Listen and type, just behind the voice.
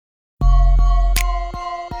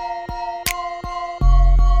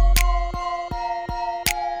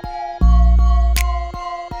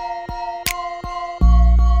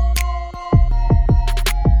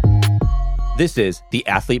This is the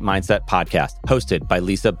Athlete Mindset Podcast, hosted by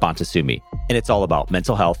Lisa Bontasumi, and it's all about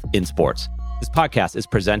mental health in sports. This podcast is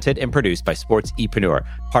presented and produced by Sports-epreneur,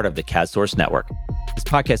 part of the CASSource Network. This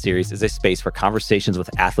podcast series is a space for conversations with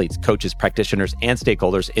athletes, coaches, practitioners, and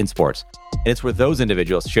stakeholders in sports. And it's where those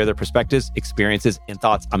individuals share their perspectives, experiences, and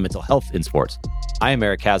thoughts on mental health in sports. I am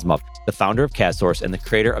Eric Kasimov, the founder of CASSource and the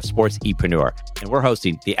creator of Sports-epreneur, and we're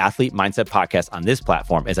hosting the Athlete Mindset Podcast on this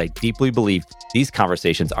platform as I deeply believe these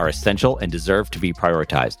conversations are essential and deserve to be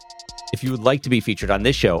prioritized. If you would like to be featured on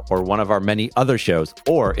this show or one of our many other shows,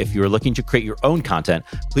 or if you are looking to create your own content,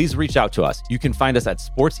 please reach out to us. You can find us at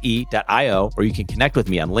sportse.io, or you can connect with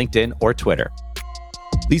me on LinkedIn or Twitter.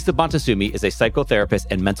 Lisa Bontasumi is a psychotherapist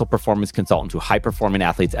and mental performance consultant to high-performing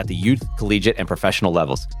athletes at the youth, collegiate, and professional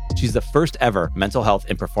levels. She's the first ever mental health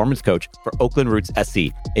and performance coach for Oakland Roots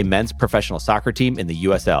SC, a men's professional soccer team in the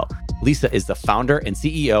USL. Lisa is the founder and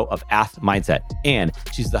CEO of Ath Mindset, and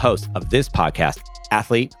she's the host of this podcast,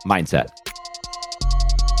 Athlete Mindset.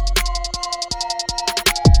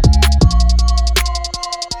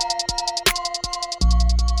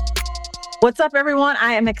 What's up, everyone?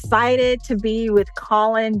 I am excited to be with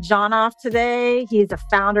Colin Jonov today. He's the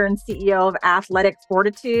founder and CEO of Athletic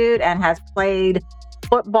Fortitude and has played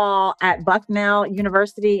football at Bucknell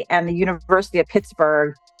University and the University of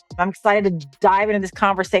Pittsburgh. I'm excited to dive into this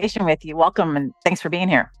conversation with you. Welcome, and thanks for being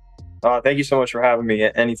here. Thank you so much for having me.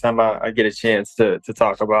 Anytime I get a chance to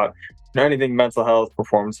talk about anything mental health,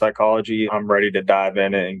 performance psychology, I'm ready to dive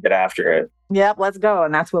in and get after it. Yep, let's go.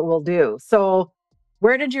 And that's what we'll do. So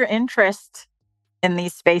where did your interest in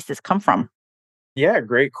these spaces come from? Yeah,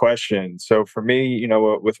 great question. So for me,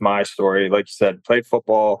 with my story, like you said, played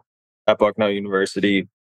football at Bucknell University,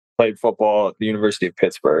 played football at the University of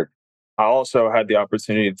Pittsburgh. I also had the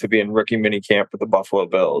opportunity to be in rookie minicamp with the Buffalo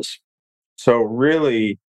Bills. So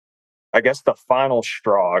really, I guess the final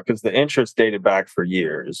straw, because the interest dated back for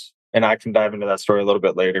years, and I can dive into that story a little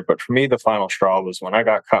bit later. But for me, the final straw was when I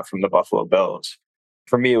got cut from the Buffalo Bills.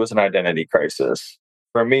 For me, it was an identity crisis.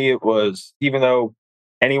 For me, it was, even though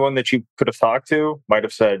anyone that you could have talked to might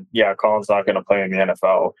have said, yeah, Colin's not going to play in the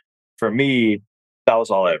NFL. For me, that was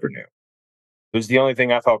all I ever knew. It was the only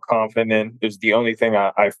thing I felt confident in. It was the only thing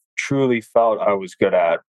I truly felt I was good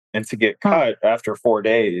at. And to get cut after 4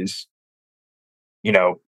 days,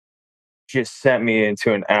 just sent me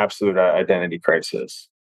into an absolute identity crisis.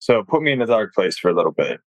 So it put me in a dark place for a little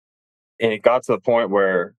bit. And it got to the point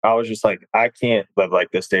where I was just like, I can't live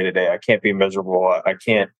like this day to day. I can't be miserable. I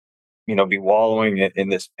can't, be wallowing in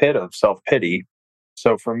this pit of self-pity.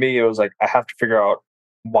 So for me, it was like, I have to figure out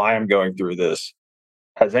why I'm going through this.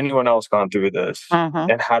 Has anyone else gone through this?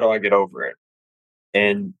 And how do I get over it?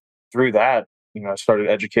 And through that, I started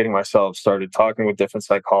educating myself, started talking with different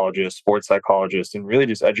psychologists, sports psychologists, and really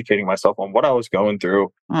just educating myself on what I was going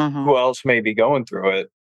through, who else may be going through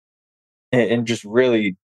it, and just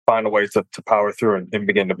really find a way to power through and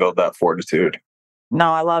begin to build that fortitude.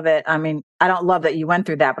 No, I love it. I mean, I don't love that you went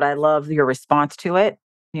through that, but I love your response to it.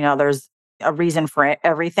 There's a reason for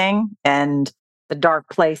everything, and the dark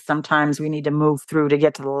place, sometimes we need to move through to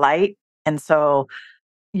get to the light. And so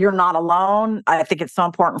you're not alone. I think it's so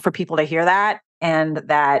important for people to hear that, and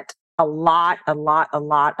that a lot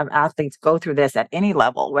of athletes go through this at any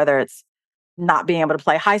level, whether it's not being able to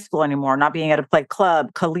play high school anymore, not being able to play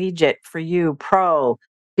club, collegiate, for you, pro,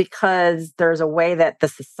 because there's a way that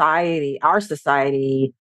our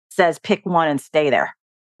society says pick one and stay there,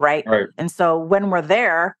 right? And so when we're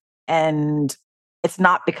there, and it's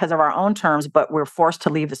not because of our own terms, but we're forced to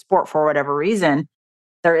leave the sport for whatever reason,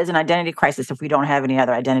 there is an identity crisis if we don't have any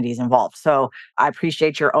other identities involved. So I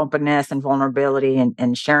appreciate your openness and vulnerability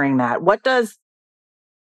and sharing that. What does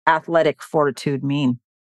athletic fortitude mean?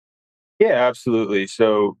 Yeah, absolutely.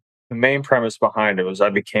 So the main premise behind it was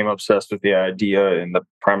I became obsessed with the idea and the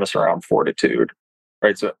premise around fortitude,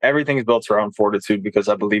 right? So everything's built around fortitude because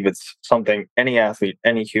I believe it's something any athlete,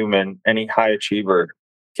 any human, any high achiever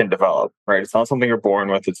can develop, right? It's not something you're born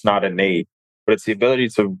with. It's not innate, but it's the ability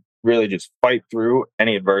to really just fight through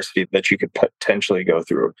any adversity that you could potentially go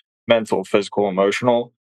through. Mental, physical,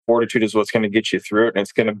 emotional. Fortitude is what's going to get you through it. And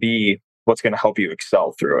it's going to be what's going to help you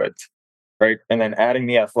excel through it. Right. And then adding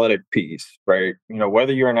the athletic piece, right?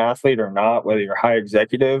 Whether you're an athlete or not, whether you're high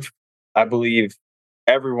executive, I believe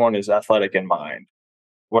everyone is athletic in mind.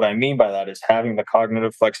 What I mean by that is having the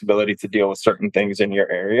cognitive flexibility to deal with certain things in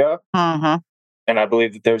your area. And I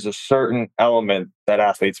believe that there's a certain element that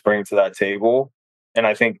athletes bring to that table. And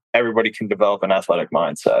I think everybody can develop an athletic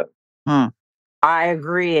mindset. I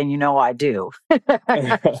agree. And I do.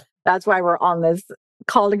 That's why we're on this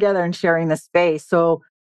call together and sharing this space. So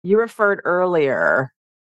you referred earlier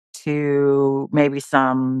to maybe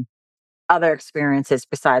some other experiences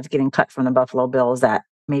besides getting cut from the Buffalo Bills that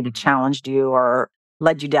maybe Mhm. challenged you or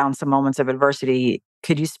led you down some moments of adversity.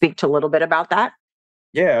 Could you speak to a little bit about that?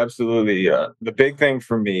 Yeah, absolutely. The big thing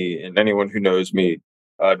for me, and anyone who knows me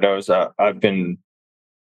knows that I've been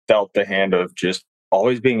dealt the hand of just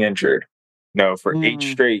always being injured. For 8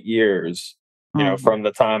 straight years. Mm-hmm. From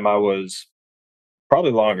the time I was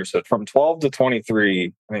probably longer, so from 12 to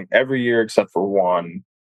 23, I think every year except for one,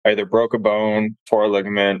 I either broke a bone, tore a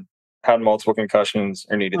ligament, had multiple concussions,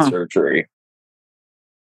 or needed surgery.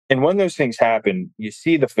 And when those things happen, you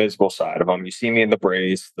see the physical side of them. You see me in the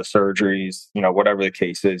brace, the surgeries, whatever the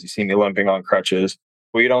case is. You see me limping on crutches.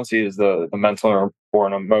 What you don't see is the mental or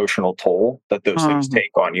an emotional toll that those things Mm-hmm.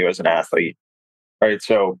 take on you as an athlete, right?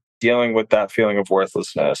 So dealing with that feeling of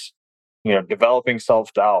worthlessness, developing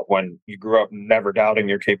self doubt when you grew up never doubting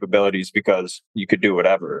your capabilities because you could do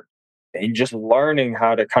whatever, and just learning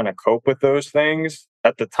how to kind of cope with those things.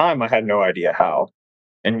 At the time, I had no idea how.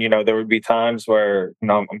 And there would be times where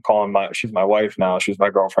I'm calling she's my wife now, she was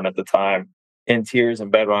my girlfriend at the time, in tears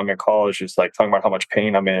in bed when I'm in college, just like talking about how much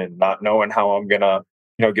pain I'm in, not knowing how I'm gonna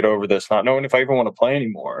get over this, not knowing if I even want to play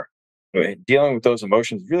anymore. Dealing with those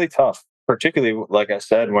emotions is really tough, particularly like I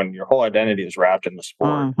said, when your whole identity is wrapped in the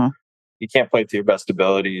sport. Mm-hmm. You can't play to your best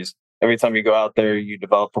abilities. Every time you go out there, you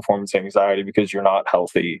develop performance anxiety because you're not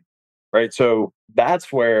healthy, right? So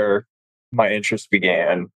that's where my interest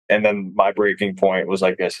began. And then my breaking point was,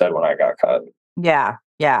 like I said, when I got cut. Yeah.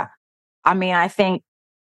 Yeah. I mean, I think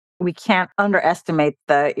we can't underestimate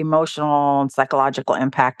the emotional and psychological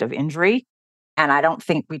impact of injury. And I don't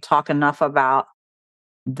think we talk enough about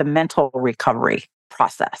the mental recovery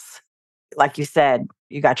process. Like you said,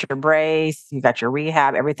 you got your brace, you got your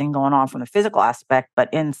rehab, everything going on from the physical aspect,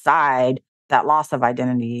 but inside that loss of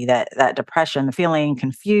identity, that depression, the feeling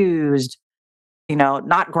confused,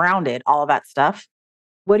 not grounded, all of that stuff.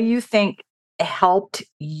 What do you think helped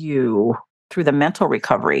you through the mental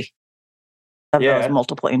recovery of those Yeah,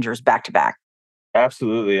 multiple injuries back to back?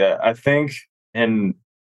 absolutely. I think, and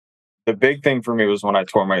the big thing for me was when I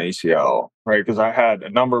tore my ACL, right? Because I had a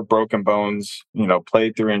number of broken bones,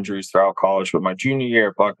 played through injuries throughout college. But my junior year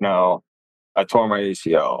at Bucknell, I tore my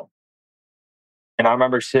ACL. And I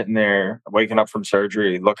remember sitting there, waking up from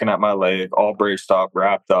surgery, looking at my leg, all braced up,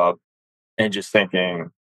 wrapped up, and just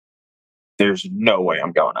thinking, there's no way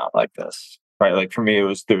I'm going out like this. Right. Like for me,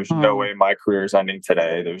 there's no Mm, way my career is ending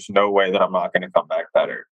today. There's no way that I'm not going to come back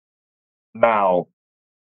better. Now,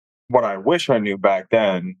 what I wish I knew back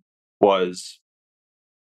then was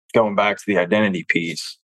going back to the identity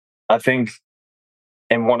piece. I think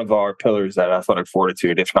in one of our pillars that athletic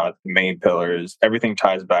fortitude, if not the main pillar, is everything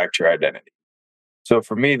ties back to your identity. So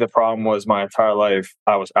for me, the problem was my entire life,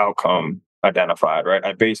 I was outcome identified, right?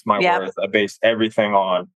 I based my yep. worth, I based everything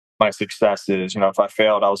on my successes. If I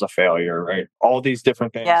failed, I was a failure, right? All these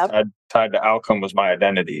different things Yep. tied to outcome was my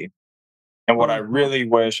identity. And what I Mhm. really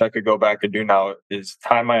wish I could go back and do now is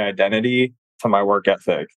tie my identity to my work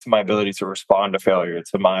ethic, to my ability to respond to failure,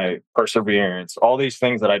 to my perseverance, all these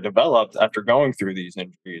things that I developed after going through these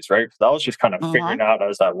injuries, right? Because I was just kind of figuring Mhm. out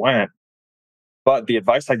as I went. But the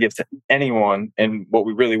advice I give to anyone, and what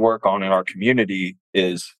we really work on in our community,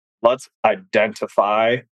 is let's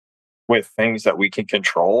identify with things that we can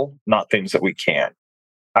control, not things that we can't.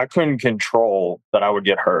 I couldn't control that I would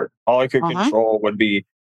get hurt. All I could Mhm. control would be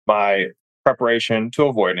my preparation to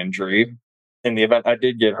avoid injury. In the event I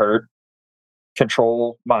did get hurt,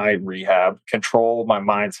 control my rehab, control my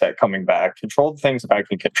mindset coming back, control the things that I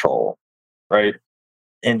can control. Right.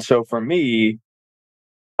 And so for me,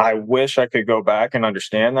 I wish I could go back and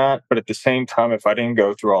understand that. But at the same time, if I didn't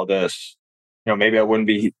go through all this, maybe I wouldn't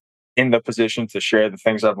be in the position to share the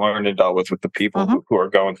things I've learned and dealt with the people Mhm. who are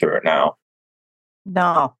going through it now.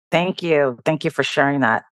 No, thank you. Thank you for sharing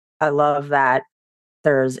that. I love that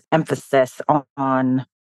there's emphasis on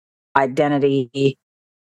identity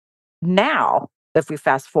now. If we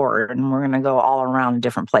fast forward and we're going to go all around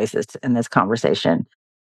different places in this conversation,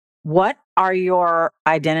 what are your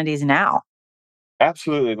identities now?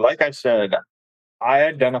 Absolutely. Like I said, I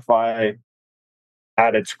identify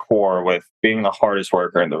at its core with being the hardest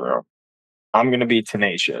worker in the room. I'm going to be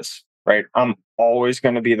tenacious, right? I'm always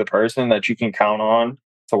going to be the person that you can count on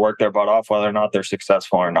to work their butt off, whether or not they're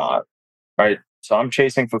successful or not, right? So I'm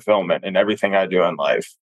chasing fulfillment in everything I do in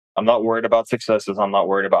life. I'm not worried about successes. I'm not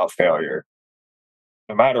worried about failure.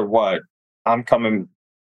 No matter what, I'm coming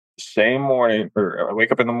same morning, or I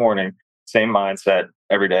wake up in the morning, same mindset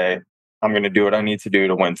every day. I'm going to do what I need to do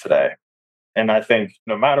to win today. And I think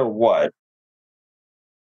no matter what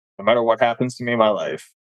happens to me in my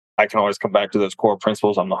life, I can always come back to those core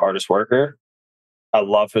principles. I'm the hardest worker. I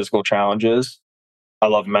love physical challenges. I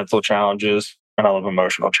love mental challenges, and I love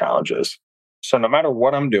emotional challenges. So no matter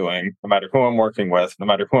what I'm doing, no matter who I'm working with, no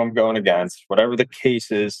matter who I'm going against, whatever the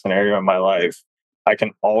case is, scenario in my life, I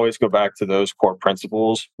can always go back to those core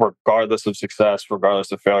principles, regardless of success,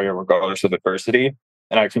 regardless of failure, regardless of adversity,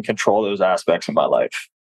 and I can control those aspects of my life.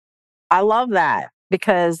 I love that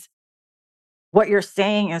because what you're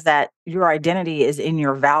saying is that your identity is in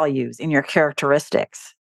your values, in your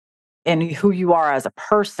characteristics, in who you are as a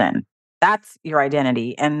person. That's your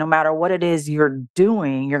identity. And no matter what it is you're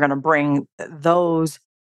doing, you're going to bring those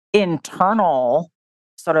internal,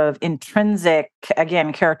 sort of intrinsic,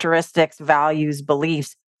 again, characteristics, values,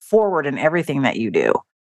 beliefs forward in everything that you do.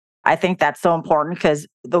 I think that's so important because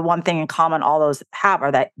the one thing in common all those have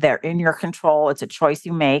are that they're in your control. It's a choice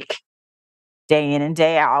you make day in and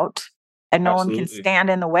day out. And no one can Absolutely. stand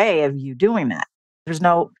in the way of you doing that. There's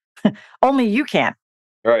no, only you can,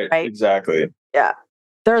 Right. right? Exactly. Yeah.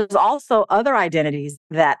 There's also other identities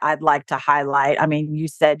that I'd like to highlight. I mean, you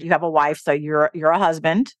said you have a wife, so you're a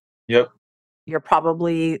husband. Yep. You're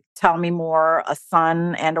probably, tell me more, a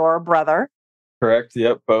son and or a brother. Correct.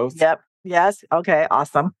 Yep. Both. Yep. Yes. Okay.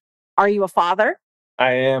 Awesome. Are you a father?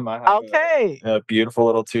 I am. I have Okay. a beautiful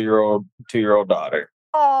little two-year-old daughter.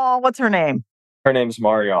 Oh, what's her name? Her name's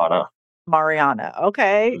Mariana. Mariana.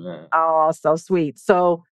 Okay. Yeah. Oh, so sweet.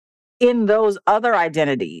 So, in those other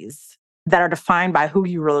identities that are defined by who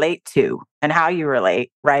you relate to and how you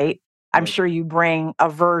relate, right? I'm Yep. sure you bring a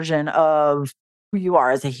version of who you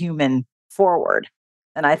are as a human forward.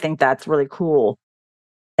 And I think that's really cool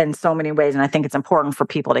in so many ways. And I think it's important for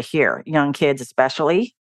people to hear, young kids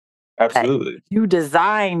especially, that Absolutely. you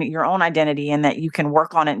design your own identity and that you can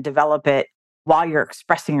work on it and develop it while you're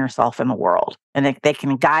expressing yourself in the world and they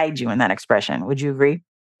can guide you in that expression. Would you agree?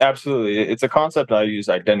 Absolutely. It's a concept I use,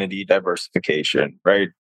 identity diversification, right?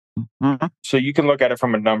 Mhm. So you can look at it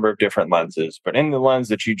from a number of different lenses, but in the lens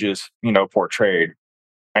that you just, portrayed,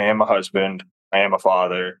 I am a husband, I am a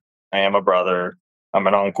father, I am a brother, I'm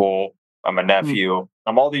an uncle, I'm a nephew,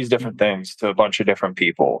 I'm all these different things to a bunch of different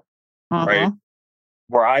people, right? Mhm.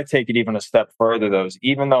 Where I take it even a step further, those,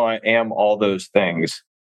 even though I am all those things,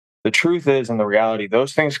 the truth is, and the reality,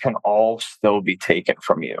 those things can all still be taken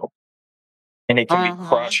from you. And it can be Mhm.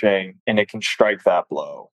 crushing and it can strike that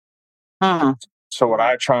blow. Mhm. So, what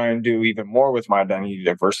I try and do even more with my identity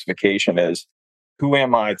diversification is, who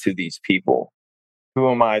am I to these people? Who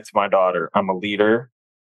am I to my daughter? I'm a leader,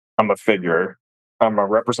 I'm a figure, I'm a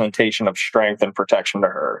representation of strength and protection to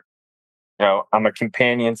her. I'm a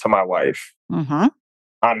companion to my wife. Mhm.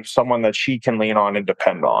 I'm someone that she can lean on and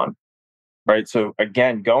depend on. Right. So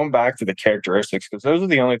again, going back to the characteristics, because those are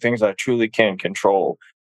the only things I truly can control.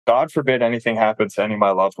 God forbid anything happens to any of my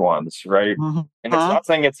loved ones. Right. Mhm. And it's not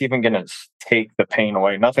saying it's even going to take the pain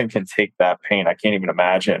away. Nothing can take that pain. I can't even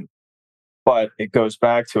imagine. But it goes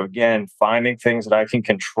back to, again, finding things that I can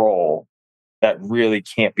control that really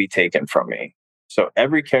can't be taken from me. So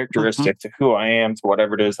every Mhm. characteristic to who I am, to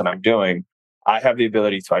whatever it is that I'm doing, I have the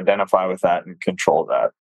ability to identify with that and control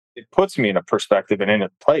that. It puts me in a perspective and in a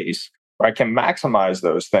place where I can maximize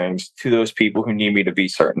those things to those people who need me to be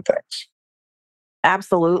certain things.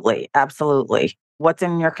 Absolutely. Absolutely. What's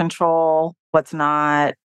in your control, what's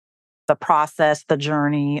not, the process, the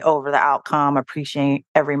journey over the outcome, appreciate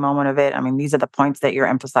every moment of it. I mean, these are the points that you're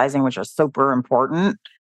emphasizing, which are super important.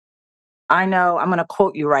 I know I'm going to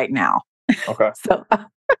quote you right now. Okay. So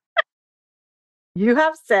you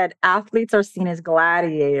have said athletes are seen as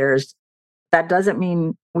gladiators. That doesn't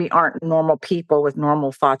mean we aren't normal people with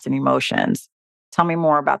normal thoughts and emotions. Tell me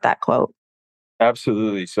more about that quote.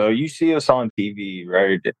 Absolutely. So you see us on TV,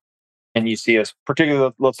 right? And you see us,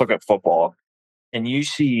 particularly, let's look at football, and you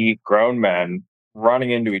see grown men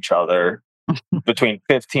running into each other between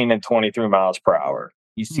 15 and 23 miles per hour.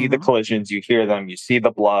 You see the Mhm. collisions, you hear them, you see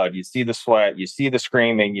the blood, you see the sweat, you see the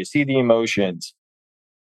screaming, you see the emotions.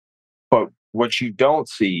 But what you don't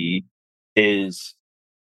see is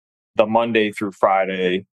the Monday through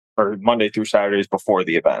Friday or Monday through Saturdays before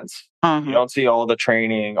the events. You Mhm. don't see all the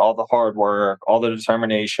training, all the hard work, all the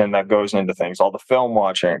determination that goes into things, all the film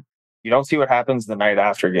watching. You don't see what happens the night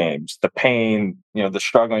after games, the pain, the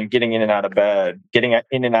struggling, getting in and out of bed, getting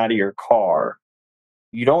in and out of your car.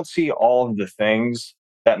 You don't see all of the things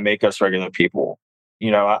that make us regular people.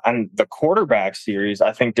 And the quarterback series,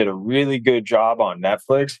 I think, did a really good job on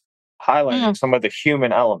Netflix highlighting Mhm. some of the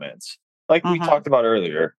human elements. Like we Mhm. talked about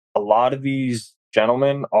earlier, a lot of these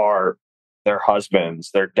gentlemen are their husbands,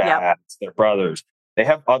 their Yep. dads, their brothers. They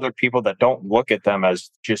have other people that don't look at them as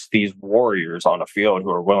just these warriors on a field who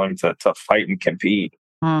are willing to fight and compete.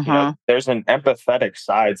 Mhm. There's an empathetic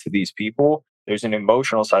side to these people. There's an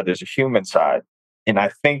emotional side. There's a human side. And I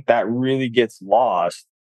think that really gets lost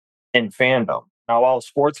in fandom. Now, while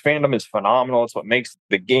sports fandom is phenomenal, it's what makes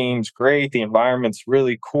the games great. The environment's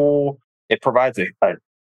really cool. It provides a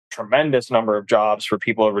tremendous number of jobs for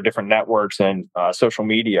people over different networks and social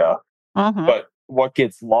media. Mm-hmm. But what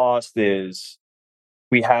gets lost is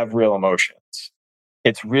we have real emotions.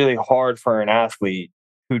 It's really hard for an athlete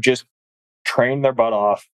who just trained their butt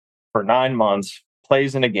off for 9 months,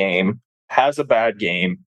 plays in a game, has a bad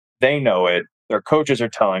game. They know it. Their coaches are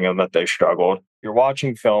telling them that they struggled. You're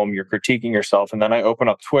watching film, you're critiquing yourself. And then I open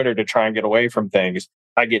up Twitter to try and get away from things.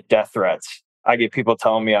 I get death threats. I get people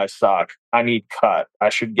telling me I suck. I need cut. I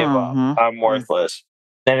should give up. I'm Mm-hmm. worthless.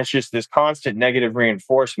 And it's just this constant negative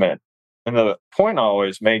reinforcement. And the point I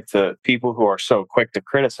always make to people who are so quick to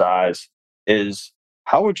criticize is,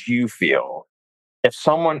 how would you feel if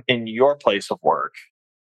someone in your place of work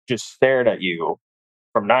just stared at you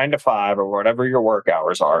from 9 to 5 or whatever your work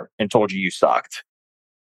hours are and told you sucked?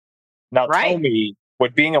 Now tell Right. me,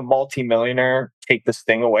 would being a multimillionaire take the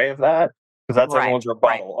sting away of that? Because that's Right. everyone's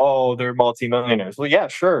rebuttal. Oh, they're multimillionaires. Well, yeah,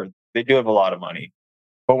 sure. They do have a lot of money.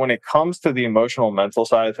 But when it comes to the emotional, mental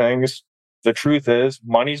side of things, the truth is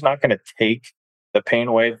money's not going to take the pain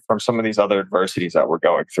away from some of these other adversities that we're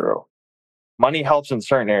going through. Money helps in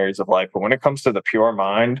certain areas of life, but when it comes to the pure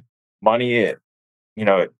mind, money, it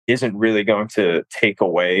isn't really going to take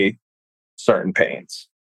away certain pains.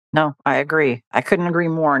 No, I agree. I couldn't agree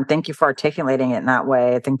more. And thank you for articulating it in that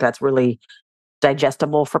way. I think that's really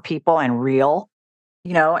digestible for people and real,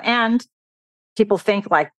 and people think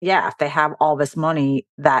like, yeah, if they have all this money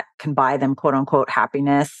that can buy them quote unquote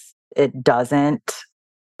happiness, it doesn't.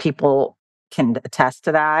 People can attest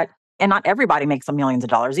to that. And not everybody makes a millions of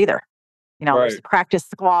dollars either. There's Right. the practice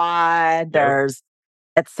squad, Yep. there's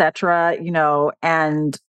et cetera,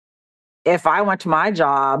 and if I went to my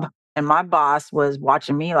job and my boss was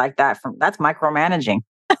watching me like that, that's micromanaging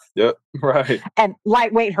Yep. Right. and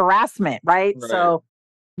lightweight harassment, right? Right. So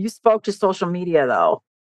you spoke to social media though.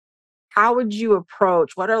 How would you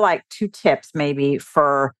approach, what are like 2 tips maybe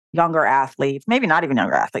for younger athletes, maybe not even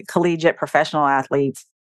younger athletes, collegiate, professional athletes,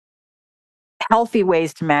 healthy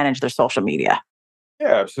ways to manage their social media?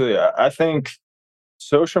 Yeah, absolutely. I think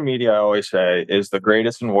social media, I always say, is the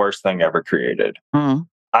greatest and worst thing ever created. Mm,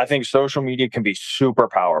 I think social media can be super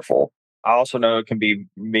powerful. I also know it can be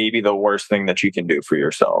maybe the worst thing that you can do for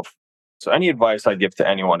yourself. So, any advice I give to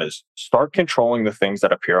anyone is start controlling the things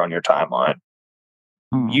that appear on your timeline.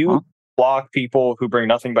 mhm. You block people who bring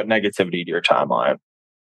nothing but negativity to your timeline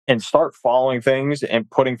and start following things and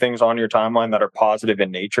putting things on your timeline that are positive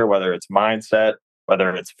in nature, whether it's mindset,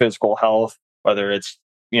 whether it's physical health, whether it's,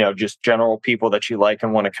 just general people that you like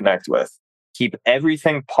and want to connect with. Keep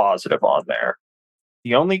everything positive on there.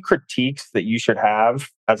 The only critiques that you should have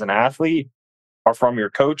as an athlete are from your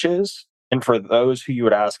coaches and for those who you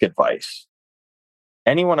would ask advice.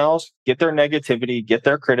 Anyone else, get their negativity, get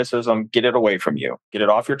their criticism, get it away from you, get it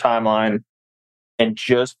off your timeline, and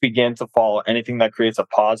just begin to follow anything that creates a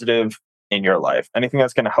positive in your life. Anything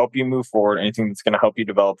that's going to help you move forward, anything that's going to help you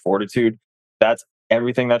develop fortitude. That's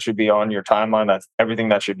everything that should be on your timeline. That's everything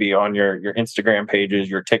that should be on your Instagram pages,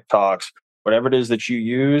 your TikToks, whatever it is that you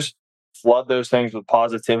use. Flood those things with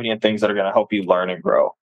positivity and things that are going to help you learn and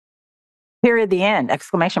grow. Period. The end.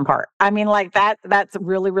 Exclamation part. I mean, like that's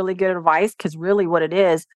really, really good advice because really what it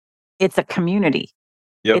is, it's a community.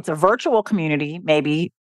 Yep. It's a virtual community,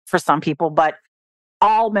 maybe for some people, but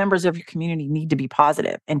all members of your community need to be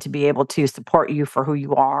positive and to be able to support you for who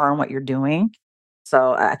you are and what you're doing.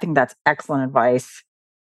 So I think that's excellent advice.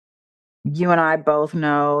 You and I both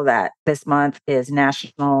know that this month is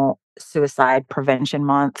National Suicide Prevention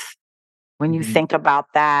Month. When you Mhm. think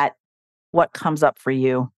about that, what comes up for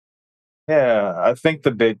you? Yeah, I think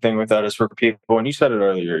the big thing with that is for people, and you said it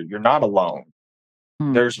earlier, you're not alone.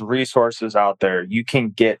 Mm, There's resources out there. You can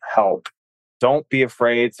get help. Don't be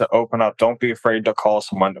afraid to open up. Don't be afraid to call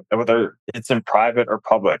someone, whether it's in private or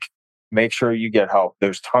public. Make sure you get help.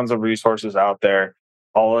 There's tons of resources out there.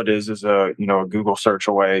 All it is a Google search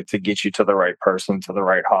away to get you to the right person, to the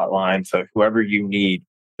right hotline, to whoever you need.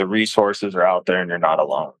 The resources are out there and you're not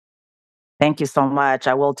alone. Thank you so much.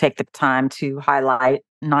 I will take the time to highlight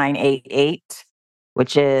 988,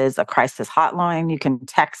 which is a crisis hotline. You can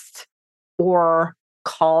text or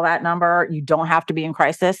call that number. You don't have to be in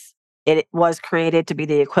crisis. It was created to be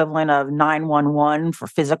the equivalent of 911 for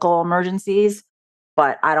physical emergencies,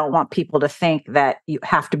 but I don't want people to think that you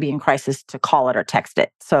have to be in crisis to call it or text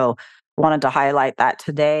it. So, wanted to highlight that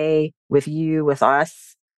today with you, with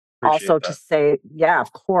us. Appreciate Also, to that. say, yeah,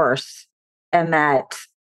 of course. And that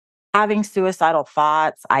having suicidal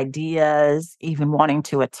thoughts, ideas, even wanting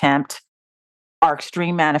to attempt, are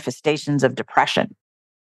extreme manifestations of depression.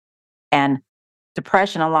 And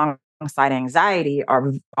depression alongside anxiety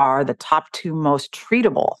are the top two most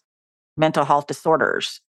treatable mental health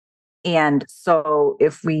disorders. And so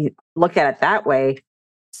if we look at it that way,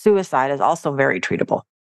 suicide is also very treatable.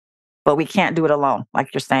 But we can't do it alone.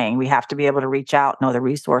 Like you're saying, we have to be able to reach out, know the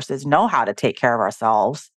resources, know how to take care of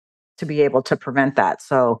ourselves to be able to prevent that.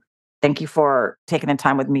 So thank you for taking the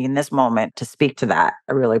time with me in this moment to speak to that.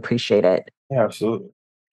 I really appreciate it. Yeah, absolutely.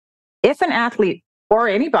 If an athlete or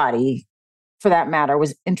anybody for that matter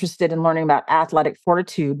was interested in learning about athletic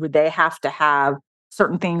fortitude, would they have to have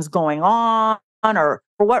certain things going on? Or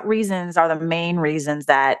for what reasons are the main reasons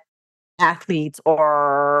that athletes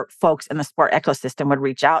or folks in the sport ecosystem would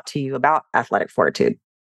reach out to you about athletic fortitude?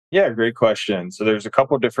 Yeah, great question. So there's a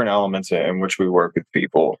couple different elements in which we work with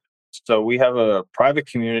people. So we have a private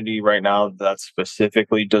community right now that's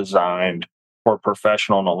specifically designed for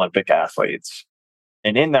professional and Olympic athletes.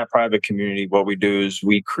 And in that private community, what we do is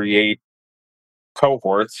we create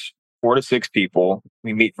cohorts, 4 to 6 people.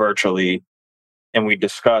 We meet virtually and we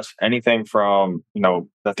discuss anything from,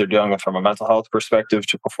 that they're dealing with from a mental health perspective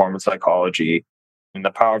to performance psychology. And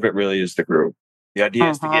the power of it really is the group. The idea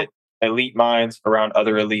is to Uh-huh. get elite minds around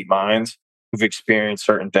other elite minds who've experienced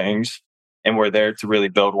certain things. And we're there to really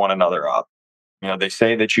build one another up. They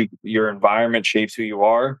say that your environment shapes who you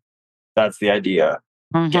are. That's the idea.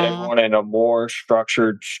 Get Mhm. everyone in a more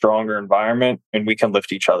structured, stronger environment, and we can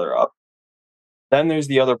lift each other up. Then there's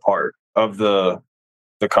the other part of the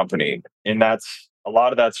company, and that's a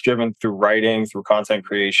lot of that's driven through writing, through content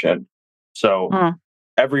creation. So Mm.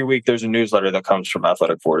 every week there's a newsletter that comes from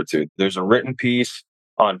Athletic Fortitude. There's a written piece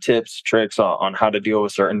on tips, tricks on how to deal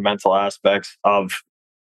with certain mental aspects of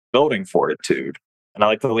building fortitude. And I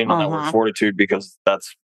like to lean on that word Mhm. fortitude because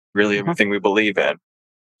that's really Mhm. everything we believe in.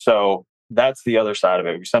 So that's the other side of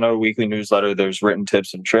it. We send out a weekly newsletter. There's written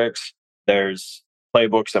tips and tricks. There's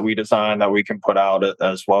playbooks that we design that we can put out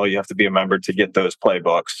as well. You have to be a member to get those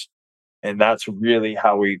playbooks. And that's really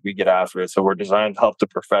how we get after it. So we're designed to help the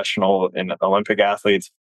professional and Olympic athletes,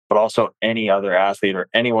 but also any other athlete or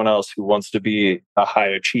anyone else who wants to be a high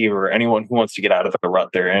achiever, anyone who wants to get out of the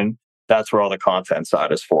rut they're in. That's where all the content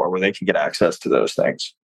side is for, where they can get access to those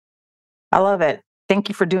things. I love it. Thank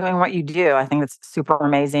you for doing what you do. I think it's super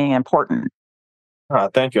amazing and important.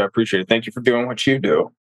 Thank you. I appreciate it. Thank you for doing what you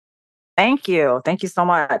do. Thank you. Thank you so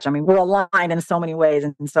much. I mean, we're aligned in so many ways.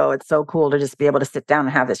 And so it's so cool to just be able to sit down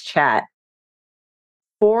and have this chat.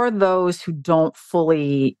 For those who don't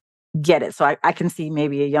fully get it, so I can see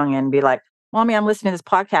maybe a youngin be like, Mommy, I'm listening to this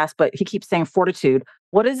podcast, but he keeps saying fortitude.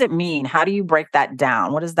 What does it mean? How do you break that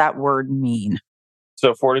down? What does that word mean?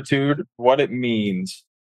 So fortitude, what it means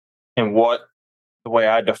and what the way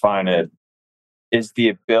I define it is the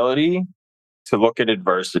ability to look at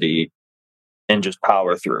adversity and just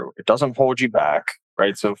power through. It doesn't hold you back,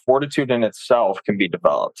 right? So fortitude in itself can be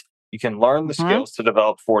developed. You can learn the Hmm. skills to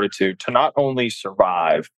develop fortitude to not only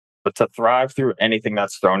survive, but to thrive through anything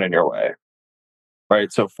that's thrown in your way,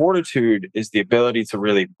 right? So fortitude is the ability to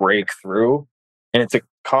really break through. And it's a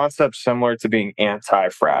concept similar to being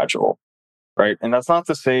anti-fragile, right? And that's not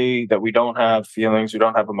to say that we don't have feelings, we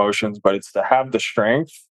don't have emotions, but it's to have the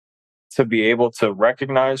strength to be able to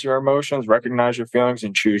recognize your emotions, recognize your feelings,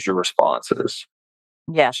 and choose your responses.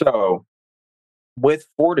 Yes. So, with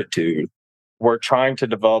fortitude, we're trying to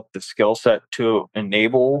develop the skill set to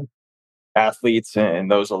enable athletes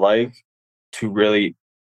and those alike to really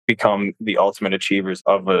become the ultimate achievers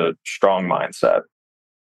of a strong mindset.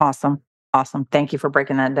 Awesome. Awesome. Thank you for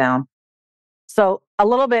breaking that down. So, a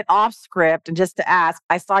little bit off script, and just to ask,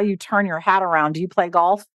 I saw you turn your hat around. Do you play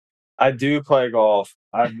golf? I do play golf.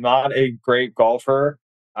 I'm not a great golfer.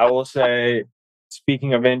 I will say,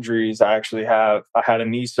 speaking of injuries, I had a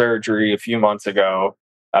knee surgery a few months ago.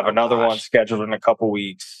 I have Oh, another one gosh. scheduled in a couple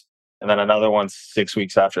weeks, and then another one 6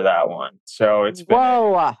 weeks after that one. So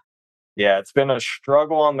Whoa. it's been a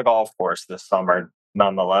struggle on the golf course this summer,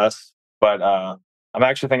 nonetheless. But I'm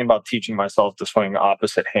actually thinking about teaching myself to swing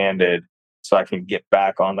opposite handed so I can get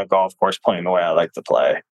back on the golf course playing the way I like to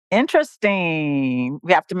play. Interesting.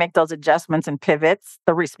 We have to make those adjustments and pivots,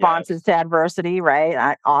 the responses Yes. to adversity,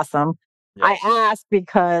 right? Awesome. I Yes. asked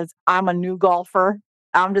because I'm a new golfer.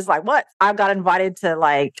 I'm just like, what? I got invited to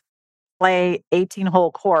play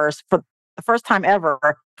 18-hole course for the first time ever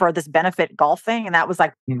for this benefit golf thing. And that was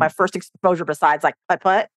like my Mhm. first exposure besides like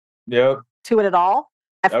putt Yep. to it at all.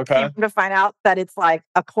 I Okay. came to find out that it's like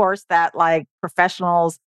a course that like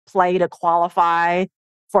professionals play to qualify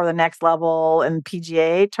for the next level in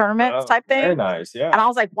PGA tournaments Oh, type very thing. nice. And Yeah. I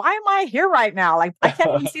was like, why am I here right now? Like, I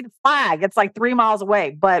can't even see the flag. It's like 3 miles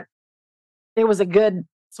away, but it was a good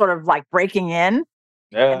sort of like breaking in.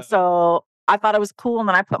 Yeah. And so I thought it was cool. And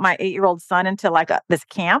then I put my 8-year-old son into like this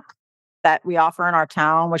camp that we offer in our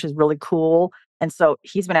town, which is really cool. And so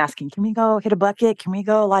he's been asking, can we go hit a bucket? Can we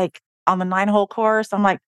go like on the 9-hole course? I'm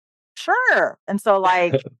like, sure. And so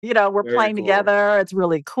like, we're Very playing cool. together. It's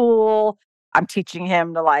really cool. I'm teaching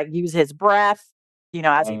him to like use his breath,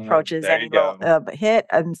 as he approaches There any you go. little hit.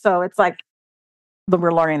 And so it's like,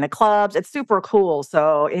 we're learning the clubs. It's super cool.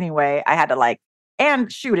 So anyway, I had to like,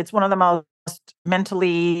 and shoot, it's one of the most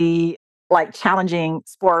mentally like challenging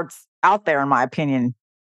sports out there, in my opinion,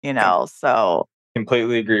 so.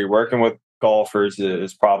 Completely agree. Working with golfers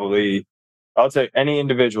is probably, I would say any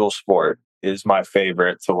individual sport is my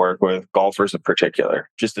favorite to work with, golfers in particular.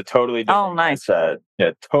 Just a totally different nice. mindset.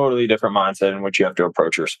 Yeah, totally different mindset in which you have to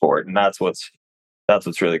approach your sport. And that's what's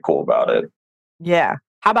really cool about it. Yeah.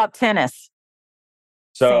 How about tennis?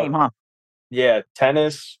 So Same, huh? yeah,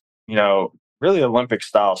 tennis, really Olympic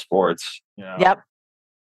style sports, Yep.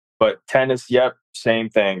 but tennis, yep, same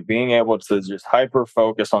thing. Being able to just hyper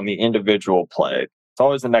focus on the individual play. It's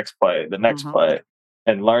always the next play,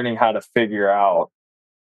 and learning how to figure out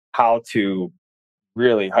how to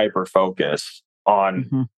really hyper focus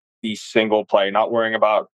on the single play, not worrying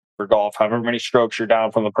about for golf, however many strokes you're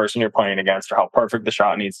down from the person you're playing against or how perfect the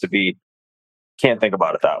shot needs to be. Can't think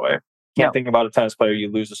about it that way. Can't think about a tennis player,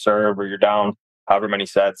 you lose a serve or you're down however many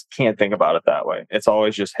sets. Can't think about it that way. It's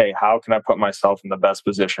always just, hey, how can I put myself in the best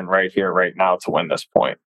position right here, right now to win this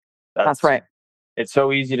point? That's right. It's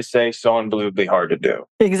so easy to say, so unbelievably hard to do.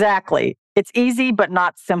 Exactly. It's easy, but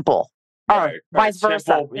not simple. Or vice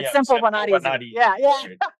versa. It's simple, but not easy. Yeah.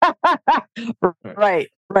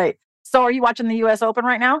 Right. So are you watching the US Open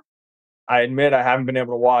right now? I admit I haven't been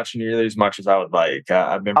able to watch nearly as much as I would like.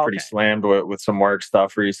 I've been pretty slammed with some work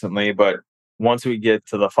stuff recently, but once we get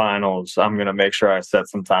to the finals, I'm going to make sure I set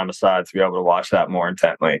some time aside to be able to watch that more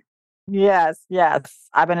intently. Yes.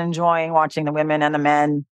 I've been enjoying watching the women and the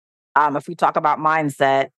men. If we talk about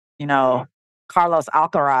mindset, Carlos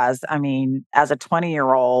Alcaraz, I mean, as a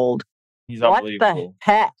 20-year-old, he's what unbelievable. the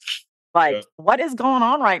heck? Like, what is going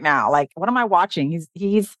on right now? Like, what am I watching?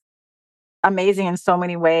 He's amazing in so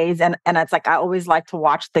many ways. And it's like, I always like to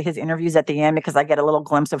watch his interviews at the end because I get a little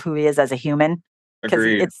glimpse of who he is as a human. Because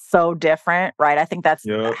it's so different, right? I think that's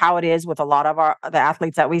how it is with a lot of the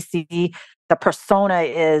athletes that we see. The persona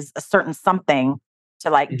is a certain something to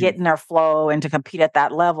like get in their flow and to compete at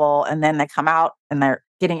that level. And then they come out and they're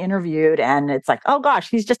getting interviewed and it's like, oh gosh,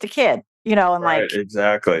 he's just a kid, and like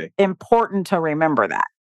exactly important to remember that.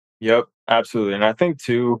 Yep, absolutely. And I think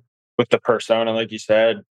too, with the persona, like you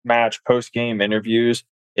said, match post-game interviews,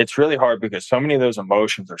 it's really hard because so many of those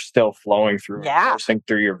emotions are still flowing through, coursing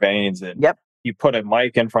through your veins. And you put a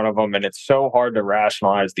mic in front of them and it's so hard to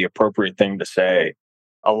rationalize the appropriate thing to say.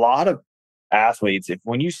 A lot of athletes,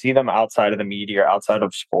 when you see them outside of the media or outside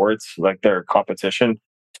of sports, like their competition,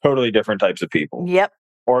 totally different types of people. Yep.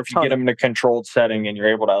 Or if you get them in a controlled setting and you're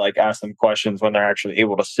able to like ask them questions when they're actually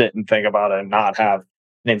able to sit and think about it and not have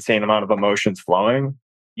an insane amount of emotions flowing,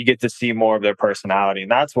 you get to see more of their personality.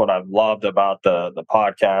 And that's what I've loved about the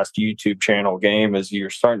podcast, YouTube channel game, is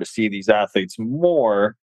you're starting to see these athletes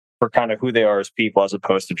more for kind of who they are as people as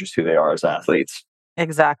opposed to just who they are as athletes.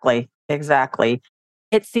 Exactly.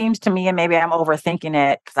 It seems to me, and maybe I'm overthinking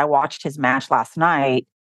it because I watched his match last night,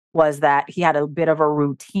 was that he had a bit of a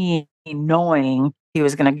routine knowing he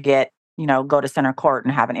was going to go to center court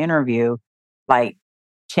and have an interview, like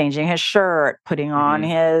changing his shirt, putting on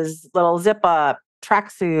his little zip up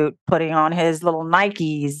tracksuit, putting on his little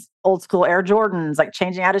Nikes, old school Air Jordans, like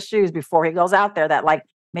changing out his shoes before he goes out there. That like,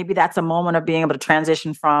 maybe that's a moment of being able to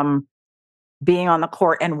transition from being on the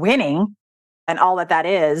court and winning and all that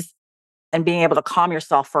is, and being able to calm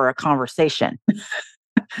yourself for a conversation.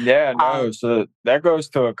 Yeah, no. So that goes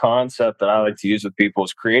to a concept that I like to use with people,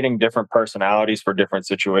 is creating different personalities for different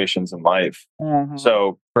situations in life.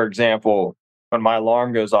 So, for example, when my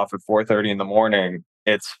alarm goes off at 4:30 in the morning,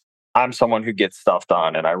 I'm someone who gets stuff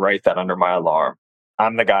done, and I write that under my alarm.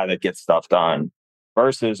 I'm the guy that gets stuff done.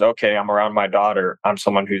 Versus, okay, I'm around my daughter. I'm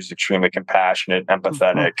someone who's extremely compassionate,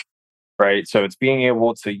 empathetic, right? So it's being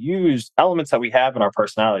able to use elements that we have in our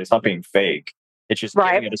personality. It's not being fake. It's just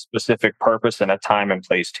giving it a specific purpose and a time and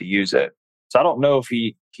place to use it. So I don't know if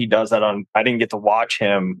he does that I didn't get to watch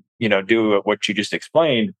him, do what you just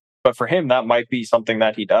explained. But for him, that might be something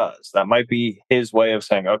that he does. That might be his way of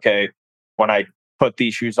saying, okay, when I put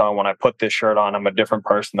these shoes on, when I put this shirt on, I'm a different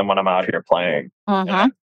person than when I'm out here playing.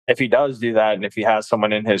 If he does do that, and if he has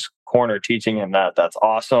someone in his corner teaching him that, that's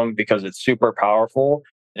awesome, because it's super powerful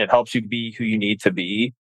and it helps you be who you need to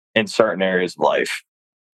be in certain areas of life.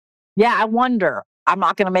 Yeah, I wonder. I'm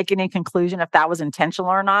not going to make any conclusion if that was intentional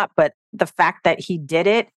or not, but the fact that he did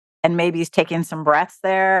it and maybe he's taking some breaths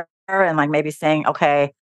there and like maybe saying,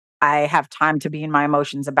 okay, I have time to be in my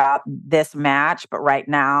emotions about this match, but right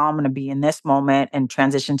now I'm going to be in this moment and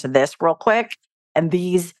transition to this real quick. And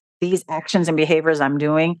these actions and behaviors I'm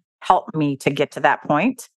doing help me to get to that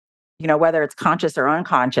point. You know, whether it's conscious or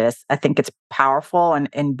unconscious, I think it's powerful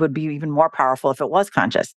and would be even more powerful if it was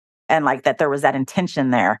conscious and like that there was that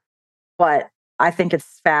intention there. But I think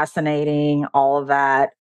it's fascinating, all of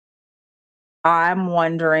that. I'm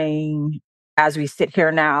wondering, as we sit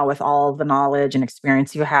here now with all of the knowledge and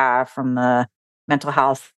experience you have from the mental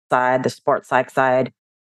health side, the sports psych side,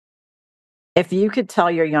 if you could tell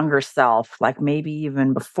your younger self, like maybe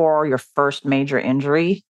even before your first major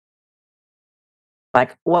injury,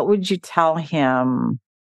 like what would you tell him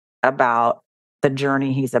about the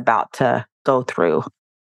journey he's about to go through?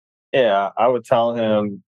 Yeah, I would tell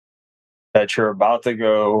him that you're about to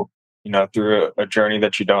go, through a journey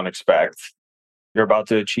that you don't expect. You're about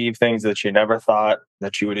to achieve things that you never thought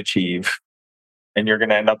that you would achieve. And you're going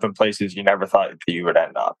to end up in places you never thought that you would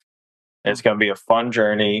end up. And it's going to be a fun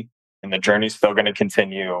journey, and the journey's still going to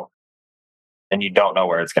continue. And you don't know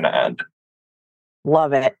where it's going to end.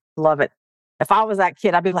 Love it. Love it. If I was that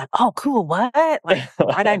kid, I'd be like, oh, cool. What? Like,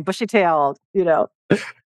 bright-eyed, bushy-tailed,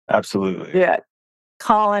 Absolutely. Yeah.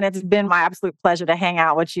 Colin, it's been my absolute pleasure to hang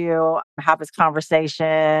out with you, have this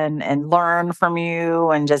conversation and learn from you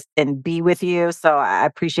and be with you. So I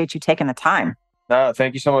appreciate you taking the time. No,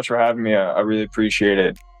 thank you so much for having me. I really appreciate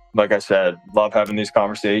it. Like I said, love having these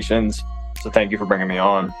conversations. So thank you for bringing me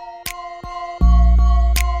on.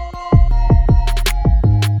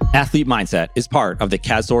 Athlete Mindset is part of the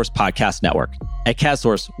CASSource Podcast Network. At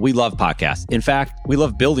CASSource, we love podcasts. In fact, we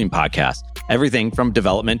love building podcasts, everything from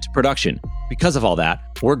development to production. Because of all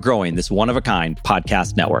that, we're growing this one-of-a-kind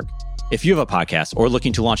podcast network. If you have a podcast or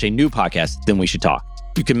looking to launch a new podcast, then we should talk.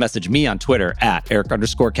 You can message me on Twitter at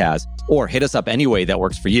Eric_Kaz or hit us up any way that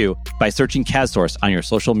works for you by searching CASSource on your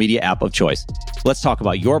social media app of choice. Let's talk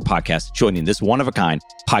about your podcast joining this one-of-a-kind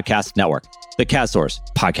podcast network, the CASSource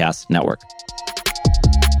Podcast Network.